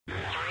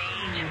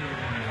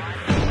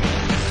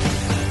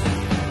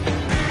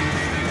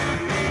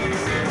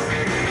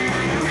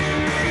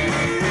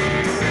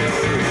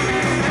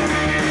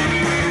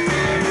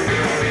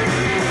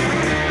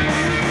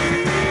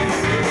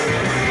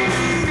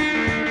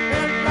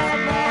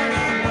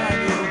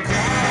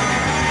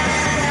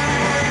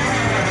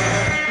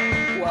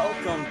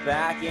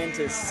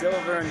to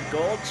Silver and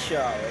Gold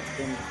Show. It's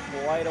been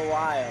quite a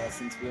while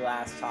since we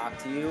last talked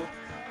to you.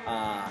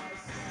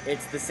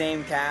 It's the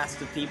same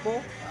cast of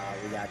people.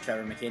 We got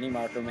Trevor McKinney,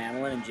 Marco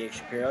Mamelin, and Jake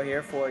Shapiro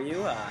here for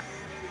you.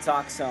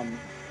 Talk some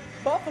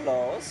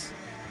Buffaloes.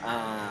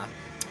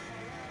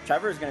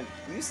 Trevor's gonna.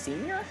 Are you a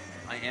senior?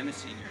 I am a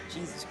senior.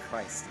 Jesus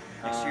Christ.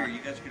 Next year, you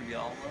guys are gonna be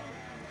all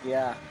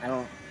Yeah, I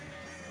don't.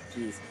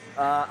 Jeez.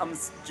 I'm a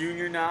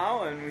junior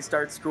now, and we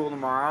start school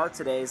tomorrow.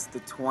 Today's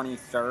the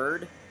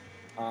 23rd.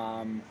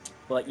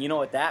 But you know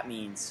what that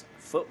means.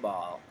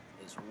 Football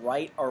is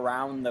right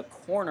around the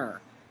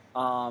corner.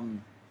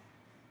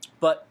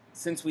 But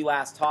since we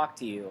last talked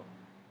to you,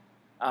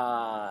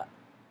 a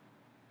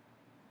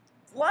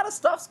lot of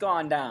stuff's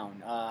gone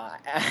down,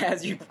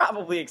 as you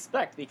probably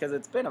expect, because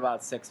it's been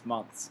about 6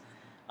 months.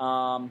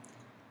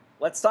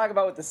 Let's talk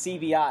about the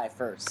CBI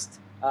first.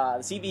 The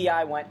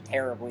CBI went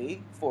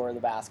terribly for the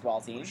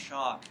basketball team.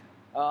 shock.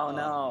 Oh,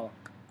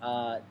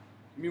 no.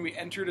 You mean we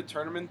entered a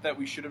tournament that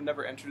we should have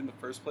never entered in the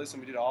first place, and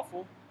we did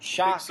awful?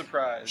 Shock. Big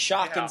surprise.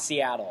 Shock Yeah. in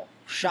Seattle.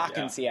 Shock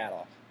in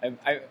Seattle.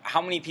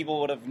 How many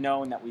people would have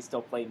known that we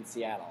still played in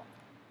Seattle?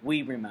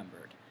 We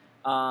remembered.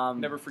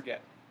 Never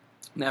forget.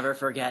 Never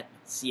forget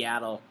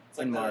Seattle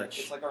in March.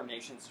 It's like our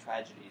nation's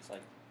tragedies.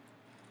 Like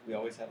we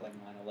always have like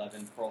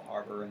 9/11, Pearl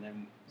Harbor, and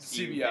then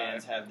CBI.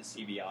 fans have the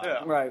CBI.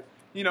 Yeah. Right.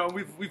 You know,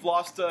 we've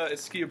lost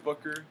Iskia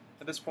Booker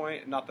at this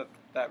point. Not that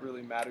that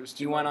really matters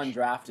too He much. went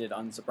undrafted,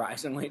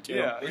 unsurprisingly, too.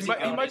 Yeah. Is He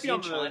might be in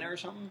on the- China or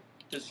something.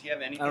 Does he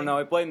have anything? I don't know.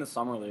 He played in the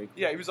summer league.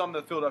 Yeah, he was on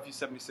the Philadelphia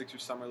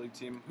 76ers Summer League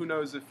team. Who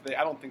knows if they...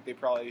 I don't think they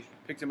probably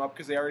picked him up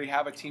because they already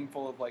have a team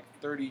full of like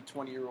 30,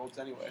 20-year-olds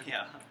anyway.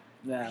 Yeah.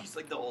 Yeah, He's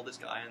like the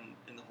oldest guy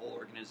in the whole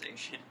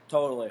organization.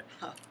 totally.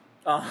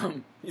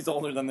 He's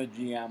older than the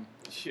GM.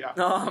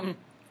 Yeah.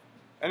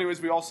 Anyways,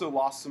 we also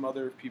lost some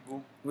other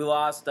people. We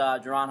lost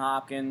Jerron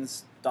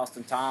Hopkins,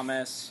 Dustin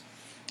Thomas.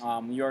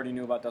 We already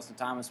knew about Dustin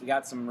Thomas. We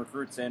got some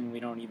recruits in.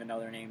 We don't even know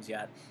their names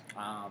yet.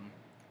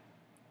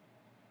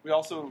 We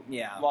also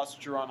Yeah.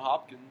 lost Jerron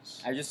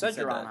Hopkins. I just said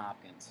said Jerron that.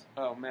 Hopkins.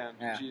 Oh, man.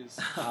 Yeah.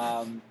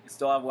 Jeez. We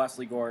still have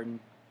Wesley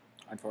Gordon,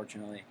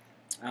 unfortunately.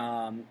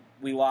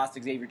 We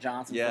lost Xavier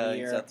Johnson for the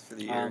year. that's for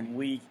the year.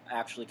 We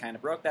actually kind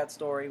of broke that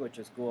story, which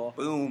is cool.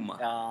 Boom.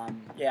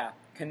 Yeah,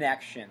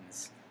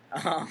 connections.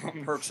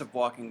 Perks of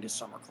walking to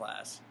summer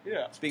class.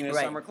 Yeah. Speaking of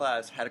Right. summer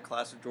class, had a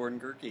class of Jordan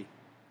Gerke.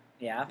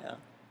 Yeah. Yeah.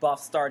 Buff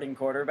starting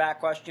quarterback,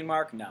 question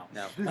mark? No.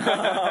 No.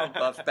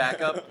 Buff's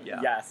backup? Yeah.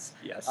 Yes.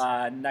 Yes.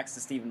 Next to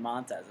Steven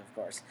Montez, of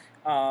course.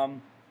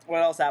 What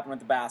else happened with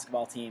the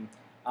basketball team?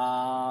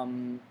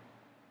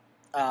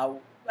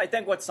 I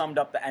think what summed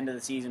up the end of the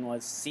season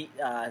was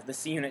the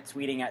C unit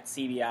tweeting at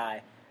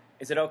CBI,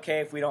 "Is it okay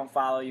if we don't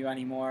follow you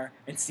anymore?"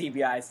 And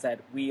CBI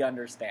said, "We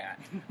understand."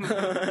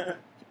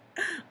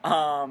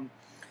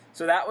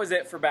 So that was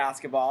it for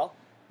basketball.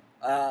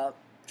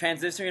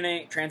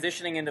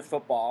 Transitioning into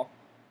football.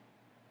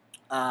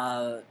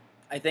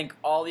 I think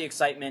all the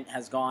excitement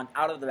has gone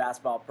out of the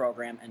basketball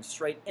program and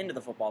straight into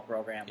the football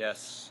program.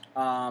 Yes.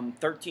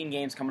 13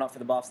 games coming up for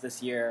the Buffs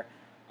this year.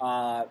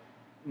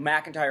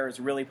 McIntyre has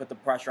really put the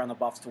pressure on the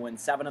Buffs to win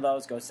 7 of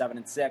those, go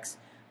 7-6.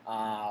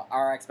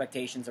 Our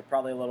expectations are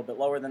probably a little bit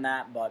lower than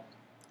that, but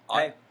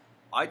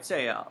I'd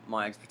say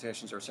my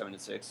expectations are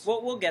 7-6.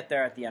 we'll get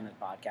there at the end of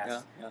the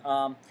podcast.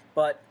 Yeah.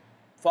 But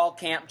fall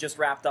camp just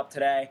wrapped up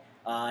today.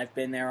 I've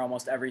been there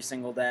almost every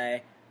single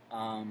day.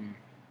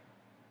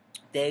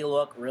 They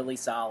look really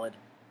solid.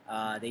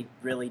 They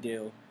really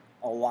do.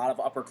 A lot of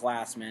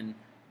upperclassmen.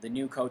 The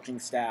new coaching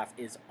staff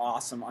is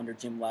awesome under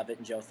Jim Levitt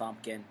and Joe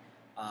Thumpkin.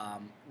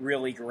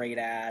 Really great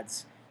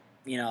ads.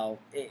 You know,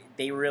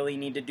 they really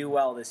need to do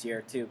well this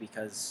year, too,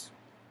 because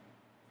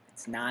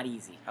it's not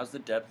easy. How's the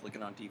depth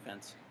looking on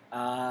defense?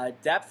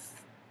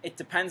 Depth, it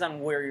depends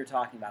on where you're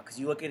talking about, because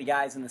you look at the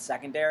guys in the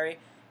secondary,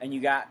 and you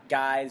got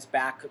guys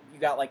back, you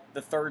got like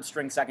the third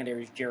string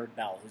secondary is Jared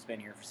Bell, who's been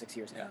here for 6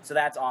 years. Yeah. So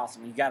that's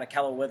awesome. You got a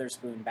Keller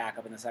Witherspoon back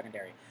up in the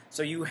secondary.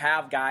 So you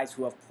have guys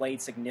who have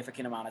played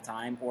significant amount of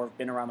time or have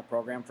been around the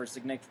program for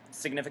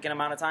significant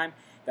amount of time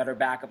that are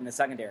back up in the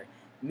secondary.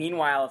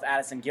 Meanwhile, if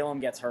Addison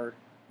Gillum gets hurt,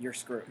 you're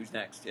screwed. Who's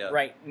next? Yeah.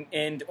 Right.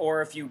 And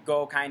or if you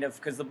go kind of,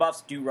 because the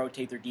Buffs do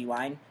rotate their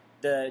D-line,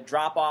 the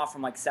drop-off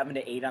from like 7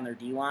 to 8 on their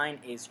D-line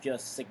is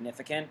just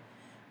significant.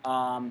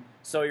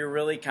 So you're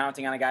really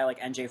counting on a guy like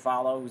NJ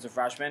Follow, who's a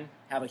freshman,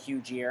 have a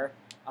huge year.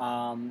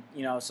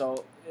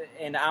 So,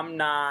 and I'm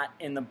not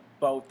in the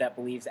boat that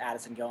believes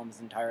Addison Gillum is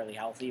entirely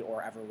healthy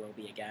or ever will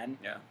be again.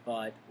 Yeah.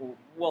 But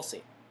we'll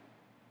see.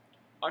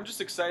 I'm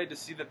just excited to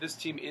see that this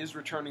team is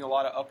returning a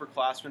lot of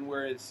upperclassmen,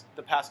 whereas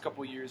the past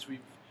couple of years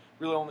we've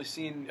really only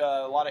seen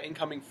a lot of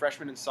incoming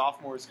freshmen and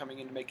sophomores coming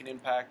in to make an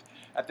impact.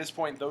 At this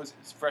point, those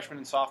freshmen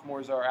and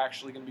sophomores are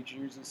actually going to be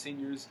juniors and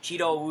seniors.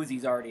 Cheeto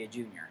Uzi's already a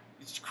junior.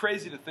 It's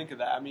crazy to think of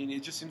that. I mean,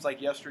 it just seems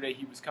like yesterday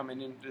he was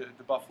coming into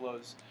the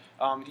Buffaloes.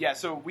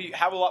 So we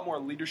have a lot more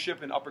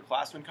leadership and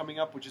upperclassmen coming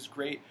up, which is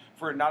great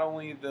for not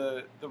only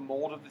the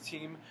mold of the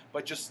team,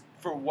 but just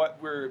for what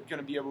we're going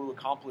to be able to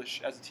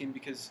accomplish as a team,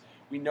 because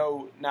we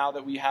know now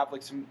that we have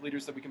like some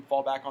leaders that we can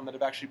fall back on that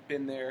have actually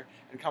been there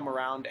and come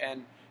around.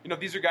 And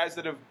these are guys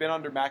that have been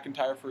under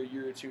McIntyre for a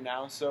year or two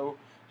now. So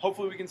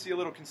hopefully we can see a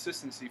little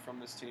consistency from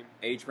this team.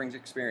 Age brings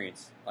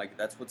experience. Like,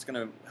 that's what's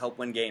going to help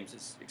win games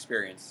is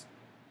experience.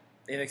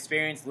 They've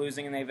experienced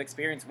losing and they've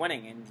experienced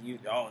winning. And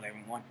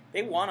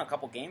they won a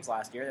couple games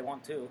last year. They won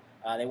 2.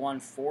 They won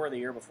 4 the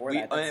year before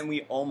that. And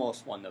we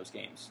almost won those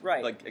games.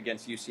 Right. Like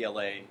against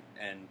UCLA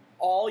and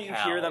all you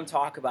Cal. hear them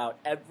talk about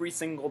every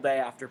single day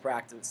after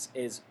practice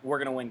is we're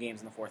going to win games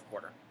in the fourth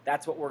quarter.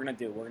 That's what we're going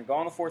to do. We're going to go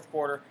in the fourth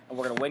quarter and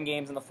we're going to win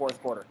games in the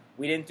fourth quarter.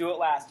 We didn't do it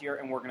last year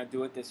and we're going to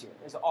do it this year.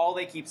 Is all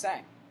they keep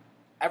saying.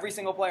 Every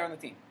single player on the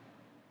team.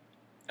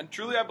 And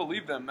truly, I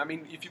believe them. I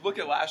mean, if you look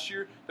at last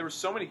year, there were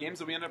so many games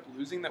that we ended up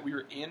losing that we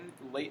were in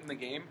late in the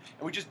game,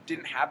 and we just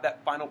didn't have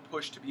that final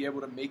push to be able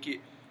to make it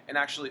and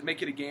actually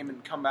make it a game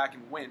and come back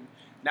and win.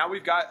 Now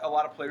we've got a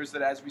lot of players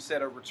that, as we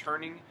said, are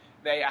returning.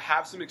 They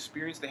have some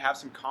experience. They have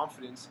some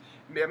confidence.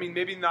 I mean,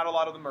 maybe not a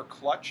lot of them are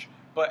clutch,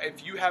 but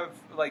if you have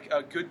like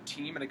a good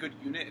team and a good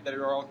unit that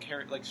are all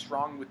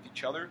strong with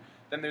each other,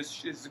 then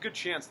there's a good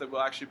chance that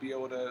we'll actually be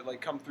able to like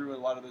come through in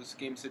a lot of those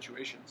game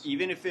situations.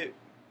 Even if it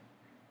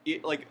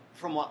like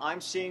from what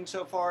I'm seeing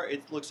so far,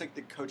 it looks like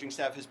the coaching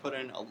staff has put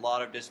in a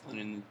lot of discipline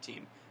in the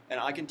team, and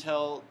I can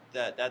tell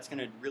that that's going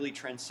to really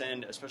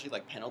transcend, especially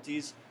like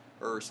penalties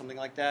or something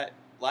like that.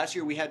 Last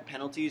year we had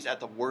penalties at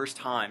the worst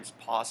times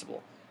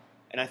possible,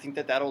 and I think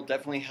that that'll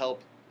definitely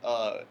help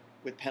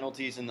with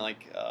penalties and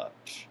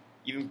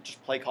even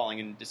just play calling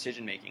and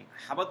decision making.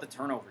 How about the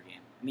turnover game?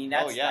 I mean,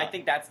 I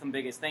think that's the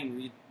biggest thing.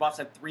 The Buffs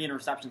had 3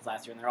 interceptions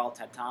last year, and they're all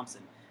Ted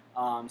Thompson.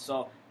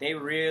 So they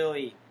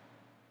really.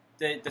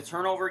 The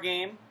turnover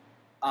game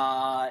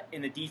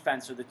and the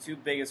defense are the 2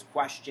 biggest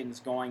questions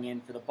going in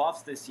for the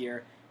Buffs this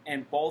year,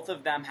 and both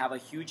of them have a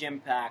huge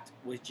impact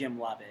with Jim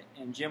Leavitt.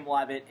 And Jim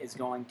Leavitt is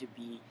going to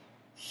be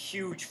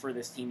huge for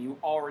this team. You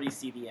already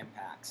see the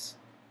impacts.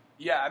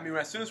 Yeah, I mean,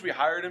 as soon as we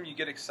hired him, you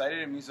get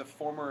excited. I mean, he's a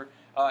former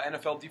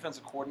NFL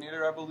defensive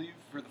coordinator, I believe,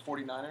 for the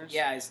 49ers.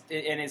 Yeah,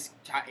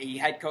 he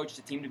head coached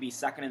a team to be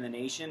second in the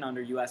nation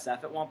under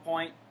USF at one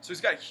point. So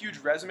he's got a huge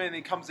resume, and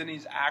he comes in and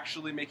he's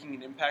actually making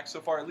an impact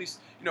so far, at least,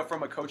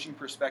 from a coaching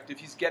perspective.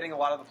 He's getting a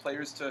lot of the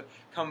players to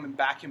come and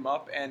back him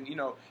up, and,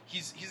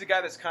 he's a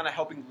guy that's kind of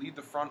helping lead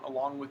the front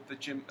along with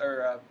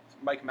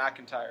Mike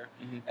McIntyre.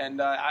 Mm-hmm.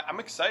 And I'm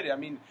excited. I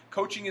mean,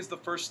 coaching is the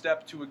first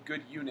step to a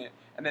good unit,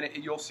 and then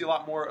you'll see a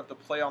lot more of the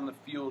play on the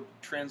field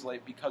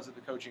translate because of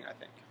the coaching, I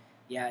think.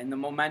 Yeah, and the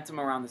momentum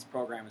around this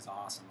program is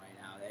awesome right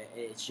now.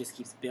 It just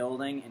keeps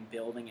building and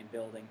building and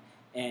building.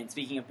 And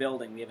speaking of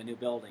building, we have a new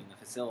building, a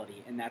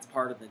facility, and that's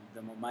part of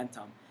the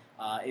momentum.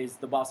 Is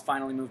the Buffs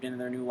finally moved into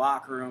their new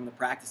locker room. The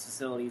practice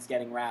facility is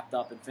getting wrapped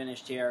up and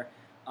finished here.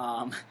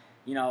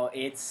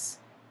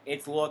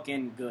 It's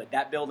looking good.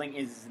 That building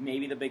is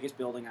maybe the biggest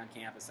building on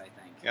campus, I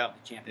think. Yeah.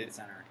 The Champion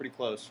Center. Pretty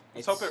close.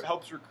 Let's hope it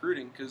helps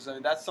recruiting, because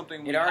that's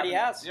something it already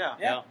has.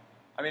 Yeah.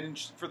 I mean,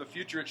 for the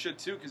future, it should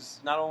too,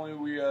 because not only are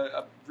we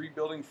a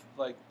rebuilding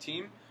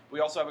team, we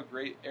also have a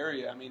great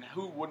area. I mean,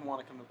 who wouldn't want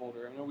to come to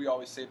Boulder? I know we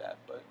always say that,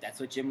 but that's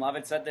what Jim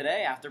Leavitt said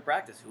today after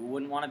practice. Who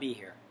wouldn't want to be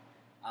here?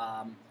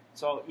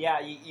 So yeah,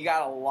 you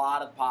got a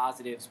lot of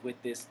positives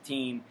with this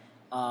team.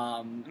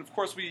 And of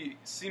course, we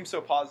seem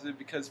so positive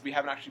because we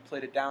haven't actually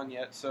played it down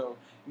yet. So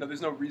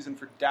there's no reason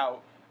for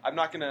doubt. I'm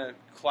not going to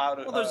cloud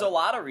it. Well, there's a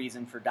lot of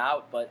reason for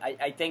doubt, but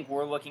I think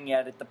we're looking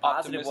at it the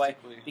positive way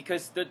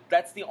because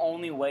that's the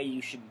only way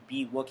you should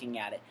be looking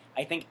at it.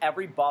 I think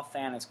every Buff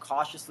fan is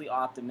cautiously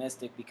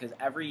optimistic because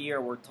every year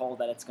we're told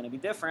that it's going to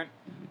be different,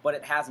 but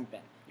it hasn't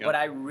been. Yep. But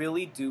I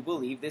really do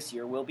believe this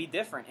year will be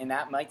different, and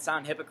that might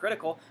sound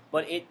hypocritical,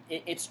 but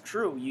it's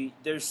true.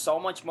 There's so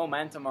much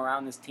momentum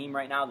around this team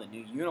right now, the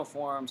new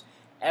uniforms,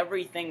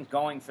 everything's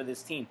going for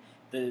this team.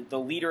 The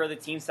leader of the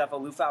team, Stefa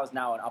Lufau, is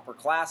now an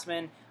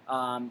upperclassman.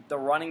 The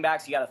running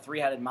backs, you got a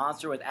 3-headed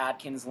monster with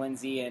Adkins,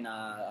 Lindsey, and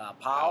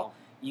Powell.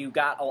 You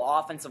got an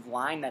offensive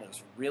line that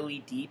is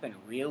really deep and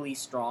really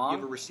strong. You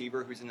have a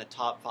receiver who's in the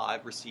top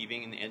 5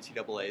 receiving in the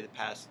NCAA the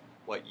past,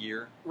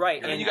 year?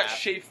 Right. And you got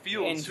Shea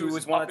Fields, who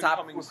was one of the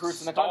top recruits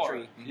in the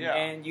country. Yeah.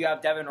 And you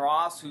have Devin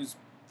Ross, who's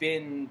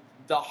been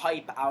the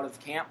hype out of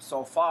camp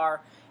so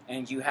far.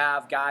 And you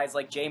have guys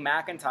like Jay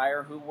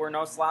McIntyre, who were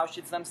no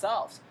slouches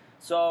themselves.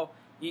 So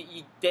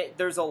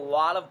there's a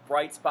lot of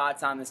bright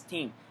spots on this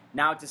team.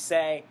 Now, to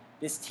say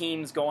this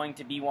team's going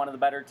to be one of the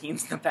better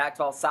teams in the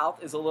Pac-12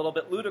 South is a little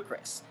bit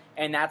ludicrous,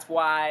 and that's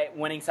why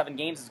winning 7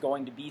 games is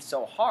going to be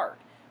so hard.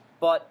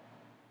 But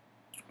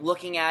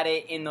looking at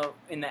it in the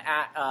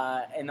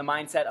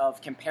mindset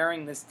of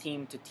comparing this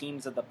team to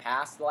teams of the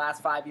past, the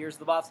last 5 years of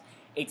the Buffs,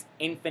 it's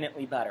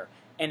infinitely better.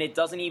 And it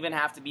doesn't even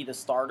have to be the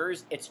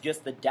starters. It's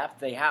just the depth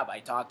they have. I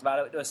talked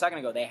about it a second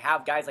ago. They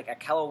have guys like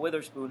Akello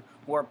Witherspoon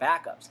who are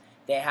backups.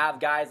 They have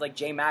guys like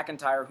Jay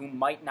McIntyre who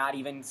might not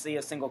even see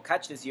a single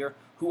catch this year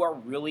who are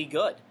really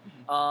good.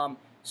 Mm-hmm.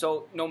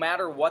 So no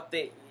matter what,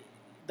 the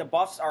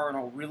Buffs are in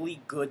a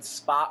really good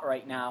spot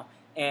right now.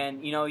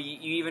 And, you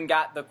even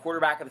got the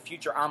quarterback of the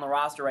future on the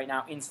roster right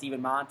now in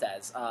Steven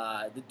Montez.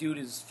 The dude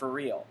is for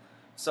real.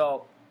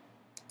 So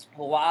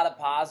a lot of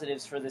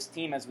positives for this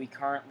team as we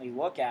currently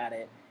look at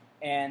it.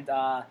 And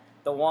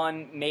the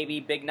one maybe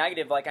big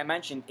negative, like I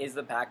mentioned, is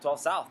the Pac-12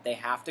 South. They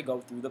have to go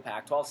through the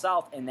Pac-12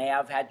 South, and they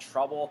have had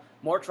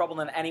more trouble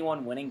than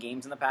anyone winning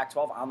games in the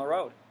Pac-12 on the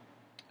road.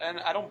 And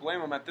I don't blame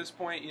them at this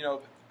point.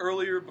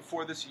 Earlier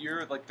before this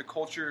year, like the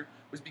culture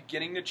was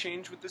beginning to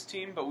change with this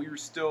team, but we were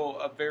still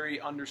a very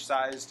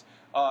undersized,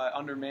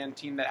 undermanned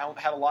team that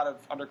had a lot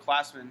of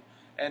underclassmen.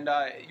 And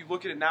you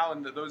look at it now,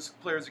 and those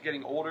players are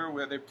getting older,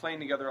 where they're playing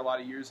together a lot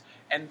of years.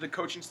 And the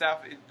coaching staff,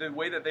 the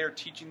way that they are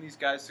teaching these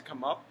guys to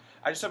come up,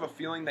 I just have a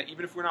feeling that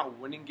even if we're not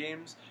winning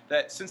games,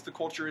 that since the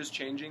culture is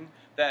changing,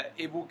 that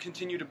it will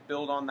continue to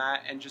build on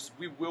that, and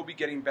we will be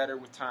getting better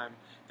with time.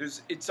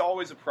 It's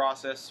always a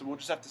process, so we'll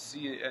just have to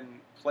see and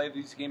play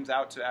these games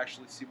out to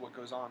actually see what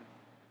goes on.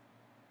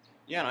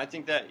 Yeah, and I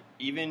think that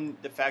even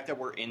the fact that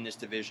we're in this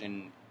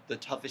division, the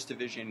toughest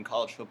division in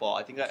college football,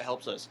 I think that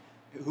helps us.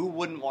 Who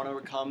wouldn't want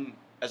to come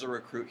as a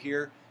recruit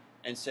here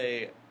and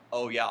say,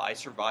 oh yeah, I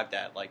survived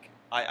that. Like,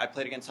 I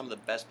played against some of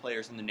the best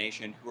players in the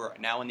nation who are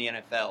now in the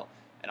NFL,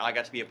 and I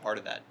got to be a part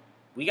of that.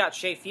 We got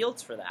Shea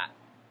Fields for that.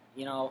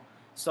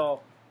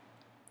 So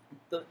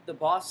the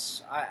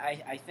Buffs,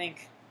 I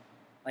think,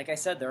 like I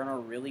said, they're in a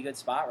really good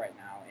spot right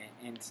now.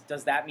 And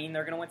does that mean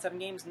they're going to win 7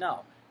 games?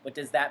 No. But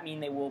does that mean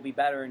they will be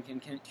better and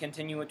can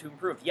continue to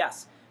improve?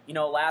 Yes.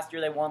 Last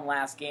year they won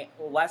less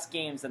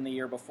games than the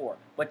year before.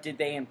 But did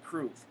they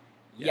improve?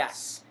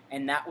 Yes.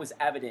 And that was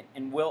evident.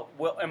 And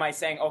am I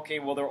saying, okay,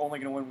 well, they're only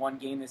going to win 1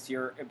 game this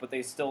year, but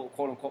they still,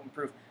 quote-unquote,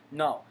 improve?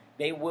 No.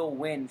 They will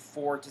win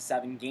 4 to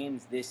 7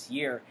 games this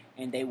year,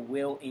 and they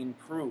will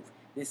improve.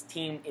 This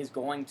team is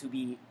going to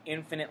be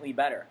infinitely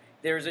better.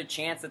 There's a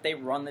chance that they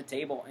run the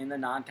table in the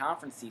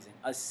non-conference season,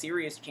 a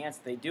serious chance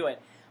that they do it,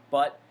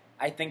 but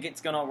I think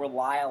it's going to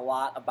rely a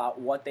lot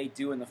about what they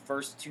do in the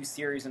first 2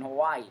 series in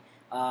Hawaii.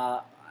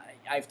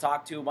 I've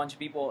talked to a bunch of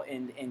people,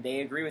 and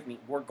they agree with me.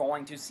 We're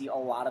going to see a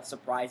lot of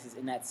surprises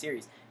in that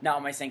series. Now,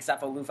 am I saying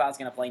Sefo Lufau is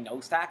going to play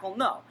nose tackle?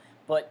 No,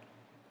 but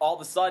all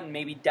of a sudden,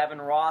 maybe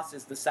Devin Ross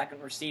is the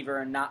second receiver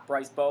and not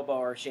Bryce Bobo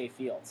or Shea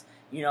Fields.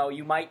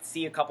 You might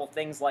see a couple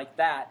things like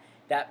that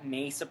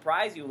may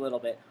surprise you a little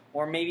bit.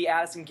 Or maybe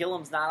Addison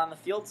Gillam's not on the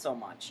field so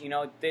much.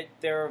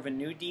 They're of a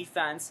new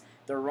defense.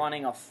 They're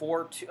running a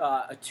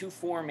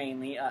 2-4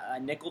 mainly, a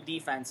nickel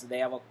defense. They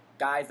have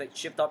guys that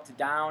shift up to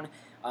down.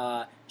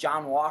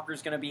 John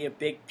Walker's going to be a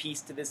big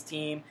piece to this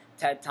team.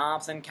 Ted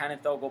Thompson,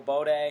 Kenneth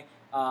Ogulbode,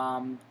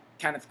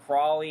 Kenneth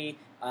Crawley,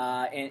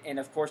 and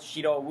of course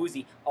Shido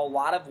Awuzie. A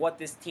lot of what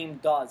this team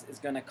does is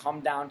going to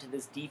come down to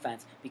this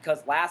defense,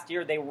 because last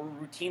year they were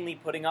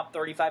routinely putting up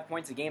 35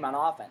 points a game on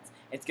offense.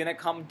 It's going to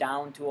come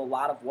down to a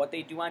lot of what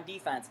they do on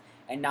defense.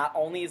 And not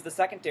only is the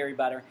secondary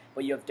better,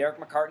 but you have Derek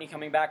McCartney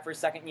coming back for his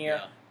second year.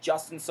 Yeah.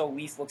 Justin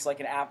Solis looks like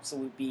an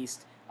absolute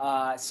beast.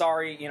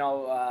 Sorry,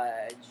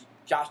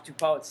 Josh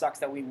Tupou, it sucks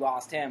that we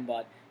lost him,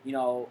 but,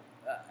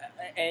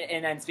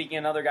 and then speaking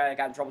of another guy that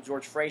got in trouble,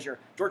 George Frazier.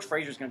 George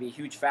Frazier is going to be a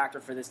huge factor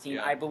for this team.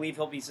 Yeah. I believe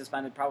he'll be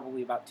suspended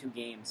probably about 2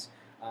 games.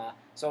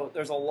 So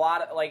there's a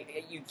lot of,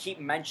 you keep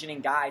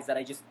mentioning guys that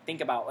I just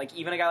think about.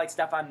 Even a guy like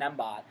Stefan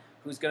Nembot,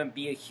 who's going to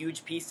be a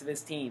huge piece to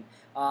this team.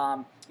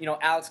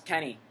 Alex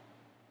Kenny,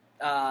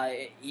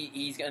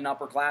 he's an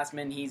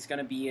upperclassman. He's going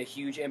to be a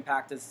huge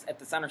impact at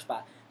the center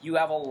spot. You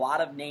have a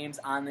lot of names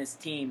on this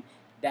team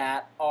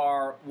that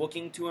are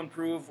looking to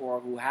improve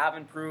or who have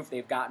improved.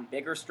 They've gotten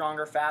bigger,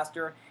 stronger,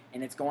 faster,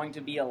 and it's going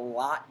to be a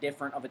lot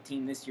different of a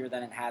team this year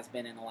than it has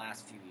been in the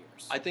last few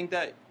years. I think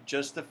that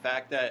just the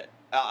fact that,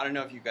 I don't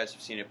know if you guys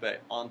have seen it,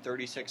 but on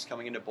 36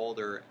 coming into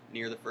Boulder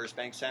near the First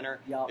Bank Center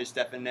is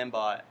Stefan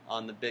Nembot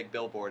on the big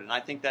billboard. And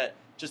I think that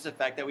just the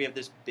fact that we have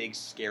this big,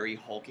 scary,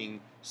 hulking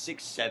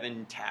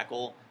 6'7"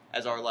 tackle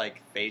as our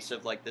face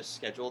of this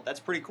schedule, that's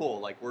pretty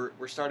cool.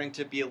 We're starting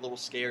to be a little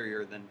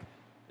scarier than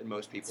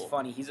most people. It's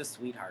funny. He's a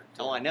sweetheart.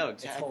 Oh, I know,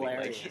 exactly. It's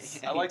hilarious.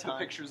 I like the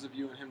pictures of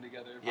you and him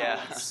together. Yeah.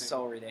 It's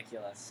so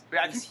ridiculous. But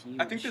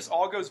I think this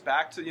all goes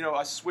back to,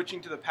 us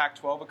switching to the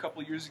Pac-12 a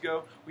couple years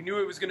ago. We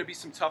knew it was going to be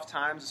some tough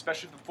times,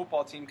 especially for the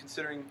football team,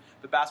 considering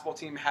the basketball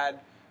team had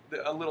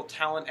a little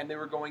talent and they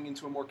were going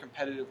into a more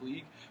competitive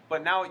league.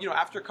 But now,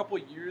 after a couple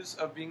of years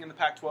of being in the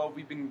Pac-12,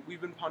 we've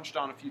been punched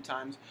on a few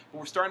times, but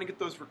we're starting to get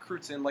those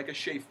recruits in, like a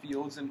Shea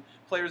Fields, and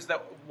players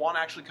that want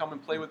to actually come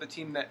and play with a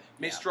team that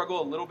may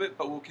struggle a little bit,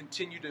 but will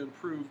continue to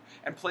improve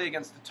and play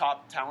against the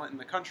top talent in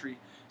the country.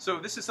 So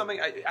this is something,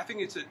 I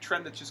think it's a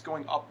trend that's just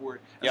going upward.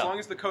 As long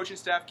as the coaching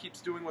staff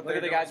keeps doing what they're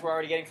doing. Look at the guys we're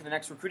already getting for the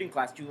next recruiting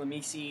class.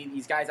 Julamisi,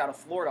 these guys out of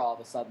Florida, all of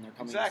a sudden they're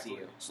coming to see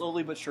you.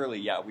 Slowly but surely,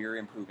 we are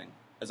improving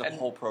as a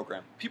whole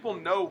program. People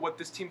know what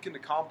this team can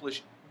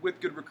accomplish with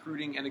good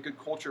recruiting and a good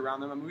culture around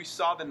them. I mean, we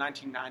saw the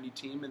 1990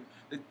 team and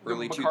the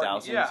early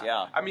McCartney,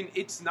 2000s, I mean,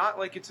 it's not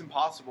like it's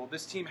impossible.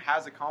 This team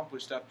has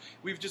accomplished stuff.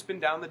 We've just been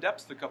down the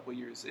depths a couple of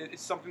years.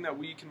 It's something that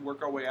we can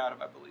work our way out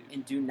of, I believe.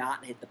 And do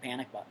not hit the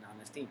panic button on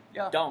this team.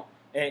 Yeah. Don't.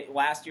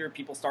 Last year,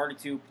 people started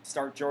to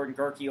start Jordan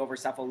Gerke over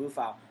Sefo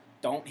Lufau.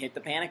 Don't hit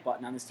the panic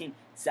button on this team.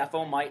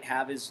 Sefo might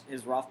have his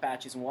rough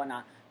patches and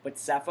whatnot, but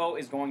Cepho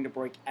is going to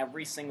break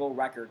every single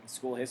record in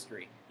school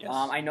history. Yes.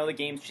 I know the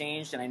game's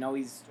changed, and I know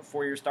he's a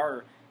 4-year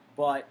starter,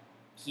 but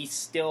he's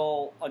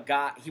still a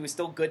guy. He was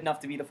still good enough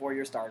to be the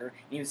 4-year starter, and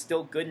he was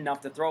still good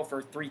enough to throw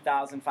for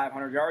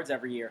 3,500 yards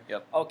every year.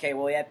 Yep. Okay,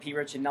 well, he had P.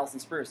 Rich and Nelson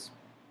Spruce.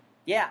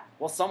 Yeah,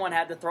 well, someone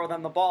had to throw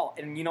them the ball,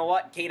 and you know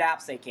what? Kate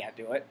Apsay can't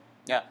do it.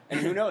 Yeah, and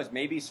who knows?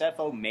 Maybe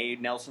Cepho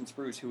made Nelson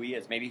Spruce who he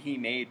is. Maybe he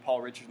made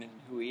Paul Richardson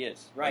who he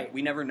is. Right. Like,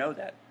 we never know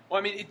that. Well,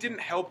 I mean, it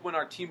didn't help when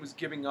our team was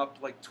giving up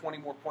like 20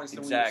 more points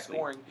than Exactly.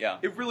 we were scoring. Yeah.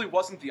 It really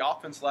wasn't the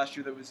offense last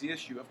year that was the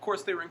issue. Of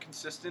course, they were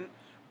inconsistent.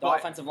 The but,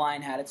 offensive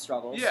line had its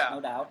struggles, Yeah.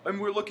 no doubt. And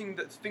we're looking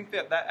to think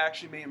that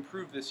actually may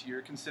improve this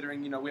year,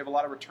 considering we have a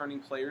lot of returning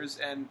players,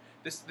 and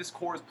this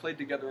core has played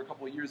together a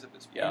couple of years at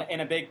this point. Yeah.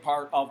 And a big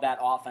part of that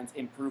offense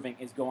improving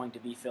is going to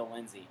be Phil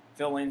Lindsay.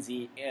 Phil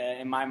Lindsay,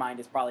 in my mind,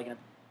 is probably going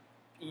to.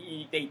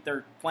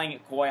 They're playing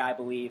it coy, I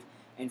believe,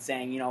 and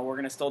saying, we're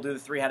going to still do the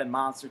three-headed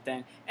monster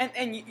thing. And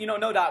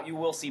no doubt you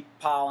will see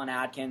Paul and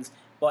Adkins,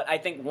 but I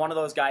think one of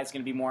those guys is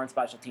going to be more in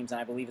special teams,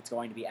 and I believe it's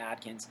going to be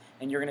Adkins.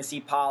 And you're going to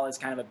see Paul as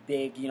kind of a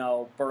big,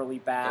 burly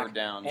back. Third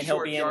down. And he'll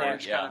Short be in there.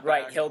 yardage kind of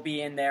Right, back. he'll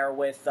be in there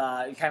with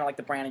kind of like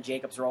the Brandon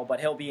Jacobs role, but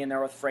he'll be in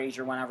there with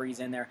Frazier whenever he's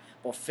in there.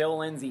 But Phil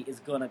Lindsay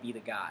is going to be the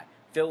guy.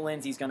 Phil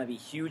Lindsay's going to be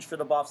huge for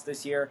the Buffs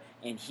this year,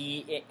 and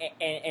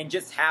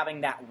just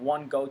having that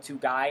one go-to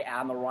guy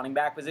on the running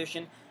back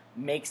position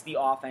makes the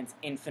offense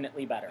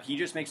infinitely better. He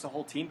just makes the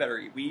whole team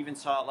better. We even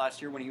saw it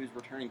last year when he was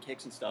returning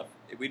kicks and stuff.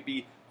 We'd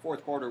be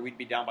fourth quarter, we'd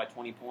be down by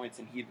 20 points,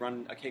 and he'd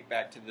run a kick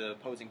back to the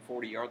opposing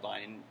 40-yard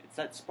line, and it's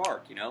that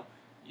spark, Yeah,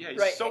 he's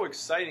Right. so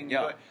exciting.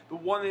 Yeah. But the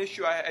one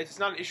issue, it's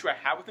not an issue I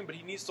have with him, but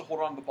he needs to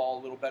hold on to the ball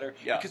a little better.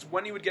 Yeah. Because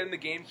when he would get in the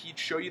game, he'd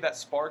show you that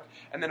spark,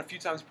 and then a few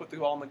times put the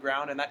ball on the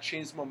ground, and that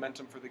changed the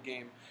momentum for the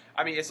game.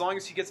 I mean, as long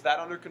as he gets that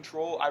under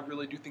control, I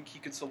really do think he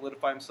could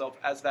solidify himself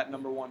as that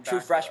number one back. True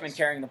for freshman us.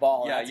 carrying the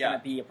ball, Yeah, that's yeah. going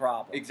to be a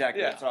problem.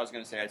 Exactly. Yeah. That's what I was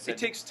going to say. I said, It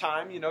takes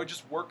time,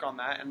 just work on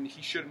that, and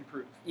he should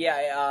improve.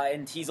 Yeah,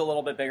 and he's a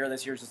little bit bigger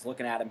this year. Just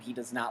looking at him, he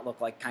does not look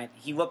like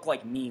he looked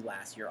like me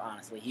last year.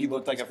 Honestly, He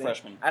looked like as a big.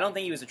 freshman. I don't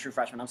think he was a true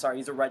freshman. I'm sorry,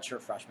 he's a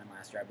redshirt freshman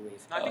last year, I believe.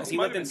 I think Because he he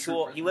might lived have in been true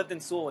Sewell. freshman. He lived in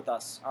Sewell with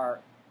us.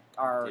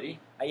 Our Did he?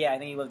 Yeah, I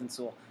think he lived in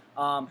Sewell.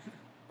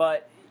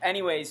 But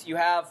anyways, you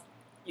have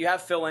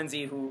Phil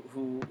Lindsay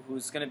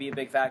who's going to be a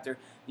big factor.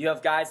 You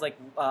have guys like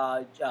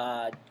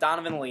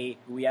Donovan Lee,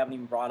 who we haven't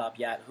even brought up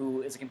yet,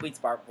 who is a complete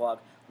spark plug.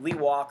 Lee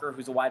Walker,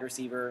 who's a wide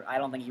receiver. I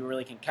don't think he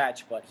really can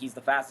catch, but he's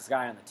the fastest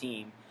guy on the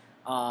team.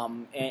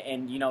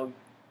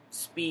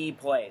 Speed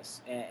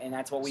plays, and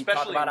that's what we talk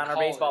Especially about in on our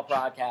baseball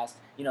college.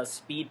 podcast.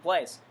 Speed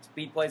plays.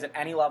 Speed plays at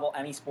any level,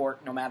 any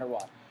sport, no matter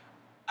what.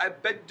 I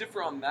beg to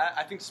differ on that.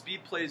 I think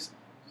speed plays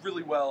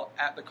really well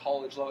at the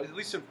college level, at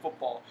least in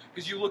football.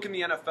 Because you look in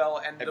the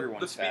NFL and the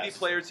Everyone's speedy fast.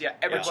 players,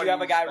 everybody But you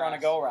have a guy is run a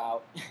fast. go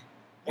route.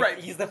 Right.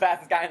 He's the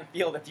fastest guy in the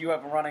field. If you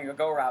have him running a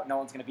go route, no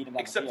one's going to beat him down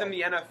Except the in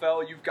field. the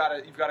NFL, you've got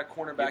a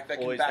cornerback that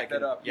can Boys back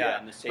that up. yeah,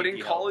 and the But in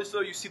safety college,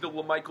 though, you see the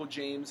LaMichael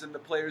James and the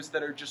players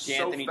that are just so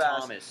D'Anthony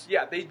fast. Thomas.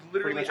 Yeah, they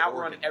literally Pretty much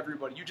outrun Oregon.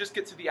 everybody. You just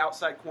get to the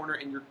outside corner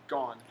and you're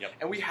gone. Yep.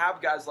 And we have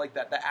guys like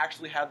that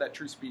actually have that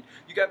true speed.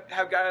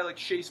 Have a guy like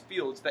Chase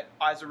Fields that,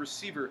 as a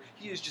receiver,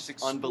 he is just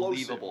explosive.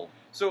 Unbelievable.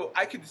 So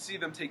I could see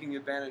them taking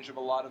advantage of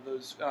a lot of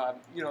those, a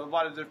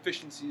lot of the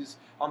deficiencies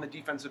on the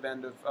defensive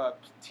end of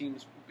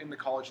teams in the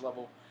college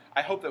level.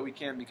 I hope that we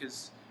can,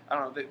 because I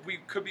don't know, that we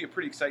could be a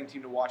pretty exciting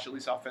team to watch, at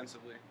least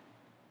offensively.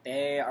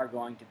 They are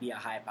going to be a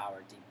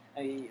high-powered team.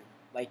 I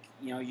mean,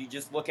 you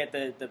just look at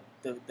the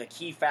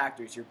key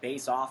factors. Your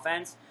base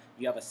offense,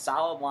 you have a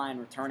solid line,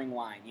 returning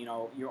line.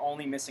 You're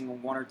only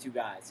missing one or two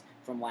guys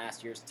from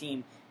last year's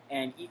team,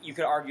 and you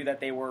could argue that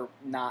they were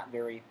not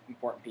very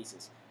important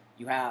pieces.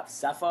 You have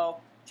Cepho,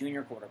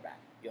 junior quarterback.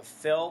 You have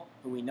Phil,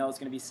 who we know is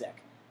going to be sick.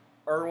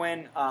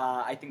 Irwin,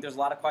 I think there's a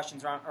lot of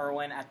questions around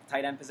Irwin at the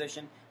tight end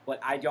position, but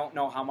I don't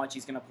know how much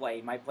he's going to play.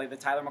 He might play the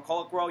Tyler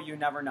McCulloch role. You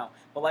never know.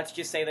 But let's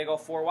just say they go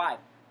 4 wide.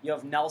 You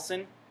have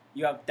Nelson,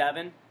 you have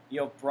Devin,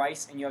 you have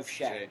Bryce, and you have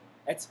Shea.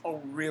 It's a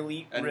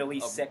really, And really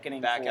a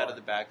sickening back 4. out of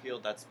the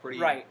backfield. That's pretty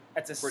Right.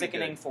 It's a pretty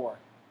sickening good. 4.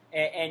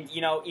 And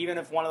even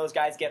if one of those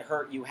guys get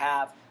hurt, you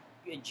have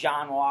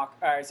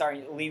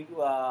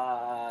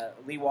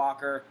Lee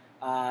Walker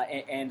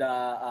and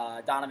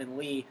Donovan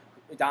Lee.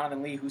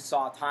 Donovan Lee, who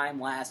saw time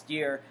last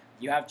year.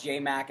 You have Jay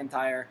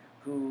McIntyre,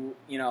 who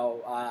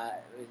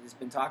has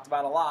been talked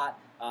about a lot.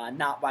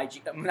 Not by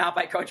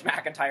Coach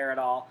McIntyre at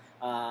all.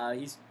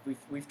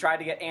 We've tried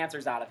to get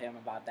answers out of him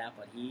about that,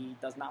 but he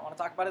does not want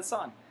to talk about his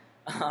son.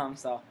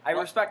 So I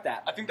respect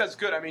that. I think that's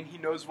good. I mean, he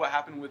knows what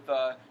happened with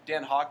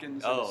Dan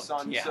Hawkins and his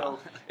son, yeah. so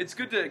it's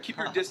good to keep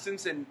your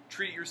distance and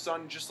treat your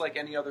son just like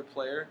any other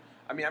player.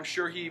 I mean, I'm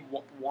sure he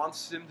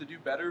wants him to do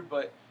better,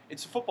 but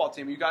it's a football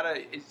team.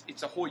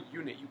 It's a whole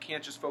unit. You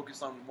can't just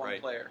focus on one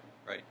Right. player.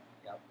 Right.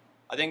 Yep.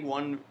 I think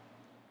one,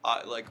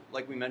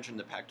 like we mentioned,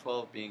 the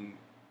Pac-12 being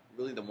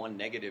really the one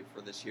negative for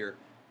this year.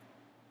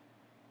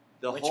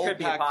 Which could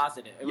be a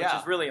positive. Which Yeah.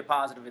 is really a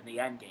positive in the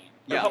end game.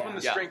 They're Yeah. helping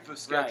the Yeah. strength of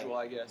schedule,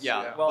 I guess.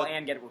 Yeah. Well, But-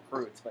 and get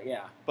recruits, but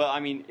yeah. But I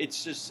mean, it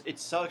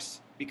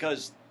sucks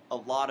because a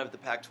lot of the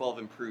Pac-12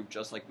 improved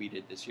just like we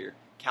did this year.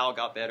 Cal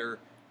got better.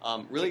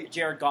 Really,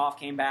 Jared Goff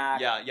came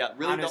back. yeah.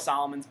 Really, Anu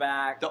Solomon's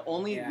back. the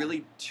only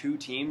really two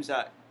teams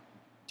that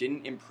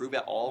didn't improve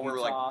at all were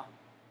like Utah.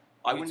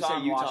 I wouldn't say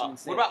and Utah. Washington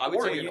State. What about I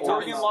would say Oregon? Utah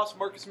Oregon was- lost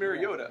Marcus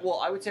Mariota. Well,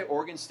 I would say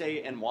Oregon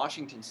State and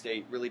Washington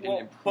State really didn't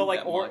improve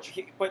that much.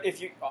 But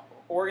if you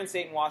Oregon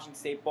State and Washington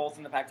State both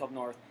in the Pac-12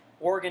 North,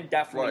 Oregon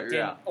definitely Right,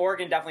 didn't. yeah.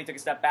 Oregon definitely took a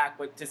step back,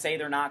 but to say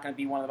they're not going to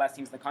be one of the best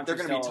teams in the country,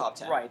 They're gonna be top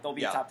 10. Right, they'll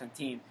be Yeah. a top 10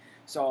 team.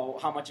 So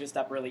how much of a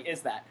step really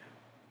is that?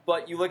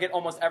 But you look at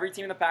almost every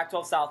team in the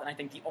Pac-12 South, and I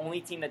think the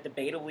only team that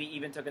debatably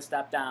even took a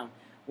step down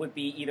would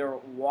be either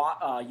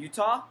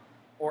Utah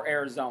or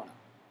Arizona.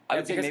 I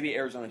would say Because- maybe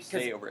Arizona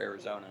State over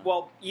Arizona.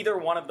 Well, either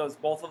one of those,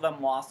 both of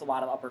them lost a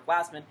lot of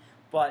upperclassmen,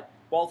 but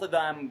both of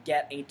them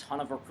get a ton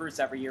of recruits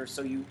every year.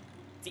 So to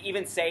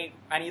even say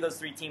any of those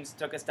three teams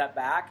took a step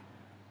back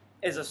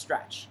is a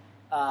stretch.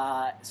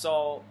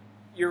 So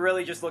you're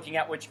really just looking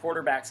at which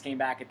quarterbacks came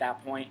back at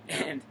that point,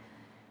 and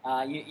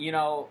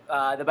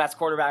the best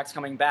quarterbacks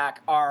coming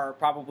back are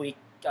probably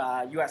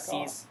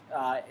USC's,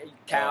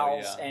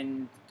 Cal's,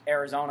 and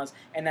Arizona's,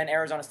 and then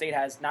Arizona State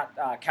has not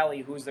Kelly,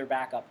 who's their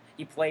backup.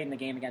 He played in the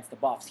game against the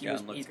Buffs.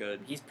 and looked good.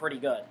 He's pretty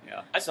good.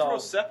 Yeah. I'd So- throw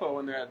Seppo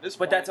in there at this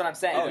But point. that's what I'm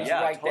saying. Oh, He's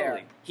yeah, right there.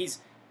 totally. He's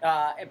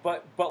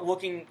but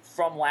looking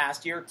from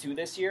last year to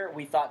this year,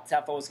 we thought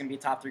Tefo was going to be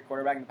a top 3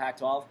 quarterback in the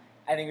Pac-12.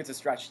 I think it's a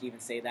stretch to even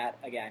say that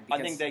again. I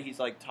think that he's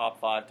like top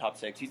 5, top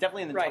 6. He's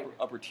definitely in the Right.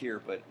 upper tier,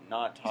 but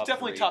not top. He's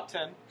definitely 3. top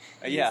 10.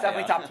 he's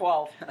definitely top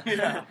 12.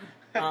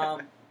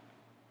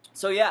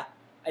 So yeah,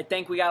 I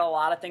think we got a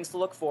lot of things to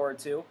look forward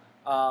to.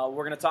 We're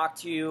going to talk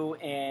to you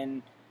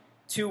in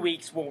 2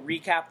 weeks. We'll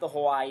recap the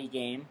Hawaii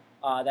game.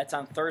 That's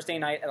on Thursday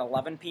night at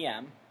 11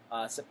 p.m.,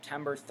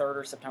 September 3rd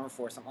or September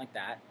 4th, something like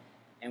that.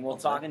 And we'll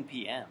 11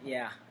 p.m.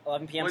 Yeah,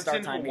 11 p.m. Well, it's start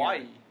in time. Hawaii,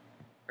 Yeah.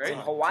 right? It's in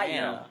Hawaii.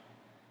 Damn.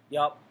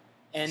 Yep.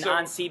 And So-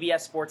 on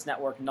CBS Sports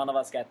Network, none of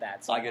us get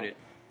that. So I get it.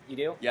 You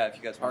do? Yeah, if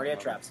you guys want Party to at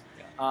know. Trev's.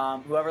 Yeah.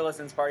 Whoever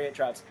listens, party at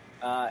Trev's.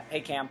 Hey,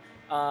 Cam.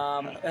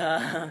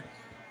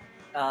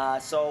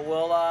 So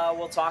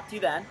we'll talk to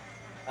you then.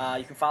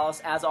 You can follow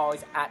us, as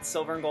always, at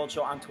Silver and Gold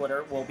Show on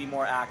Twitter. We'll be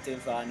more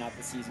active now that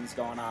the season's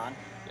going on.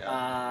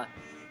 Yeah.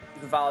 You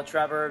can follow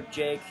Trevor,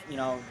 Jake.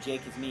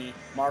 Jake is me.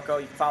 Marco,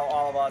 you can follow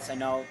all of us. I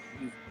know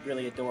you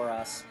really adore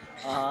us.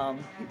 You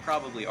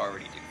probably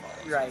already do follow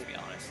us, Right. to be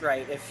honest.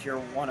 Right, if you're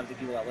one of the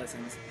people that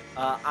listens.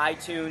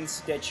 iTunes,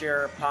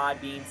 Stitcher,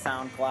 Podbean,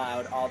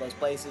 SoundCloud, all those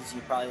places.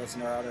 You probably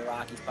listen to our other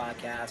Rockies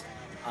podcast.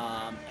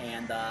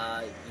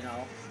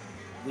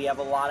 We have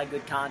a lot of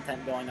good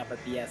content going up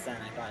at BSN.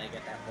 I thought I'd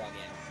get that plug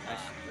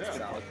in. Yeah.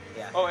 So,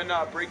 yeah. Oh, and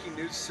breaking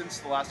news, since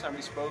the last time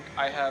we spoke,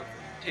 I have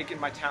taken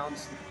my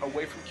talents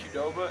away from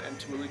Qdoba and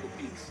to illegal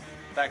Pete's.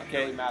 That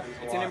really matters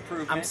a It's lot. an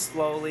improvement. I'm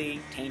slowly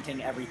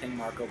tainting everything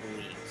Marco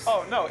believes.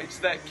 Oh, no, it's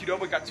that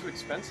Qdoba got too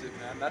expensive,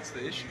 man. That's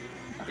the issue.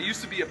 It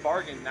used to be a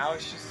bargain. Now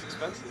it's just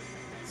expensive.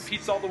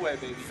 Pete's all the way,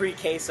 baby. Free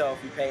queso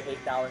if you pay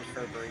 $8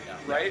 for a burrito.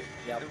 Right?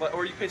 Yep.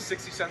 Or you pay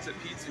 60 cents at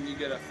Pete's and you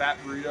get a fat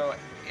burrito,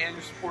 and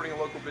you're supporting a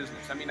local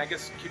business. I mean, I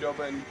guess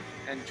Qdoba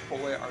and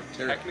Chipotle are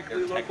They're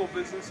technically local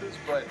businesses,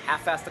 but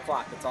Half-fast the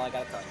clock. That's all I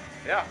got to tell you.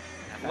 yeah.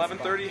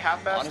 11:30,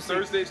 half-fast, Honestly-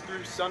 Thursdays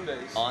through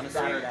Sundays.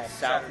 Honestly, Saturday.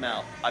 South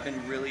Mouth. I've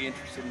been really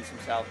interested in some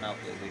South Mouth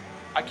lately.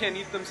 I can't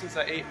eat them since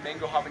I ate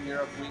mango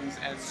habanero wings,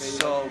 and they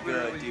So good,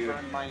 literally dude.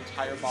 burned my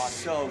entire body.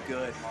 So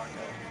good, Marco.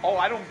 Oh,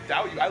 I don't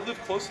doubt you. I live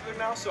close to there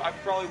now, so I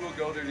probably will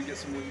go there to get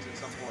some wings at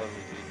some point.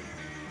 Totally,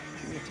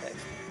 dude. Shoot me a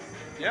text.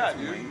 Yeah, Some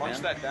dude, wings, munch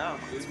man. that down,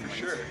 dude, Some for wings.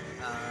 sure.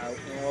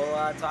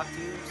 We'll talk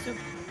to you soon.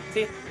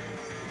 See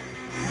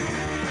ya.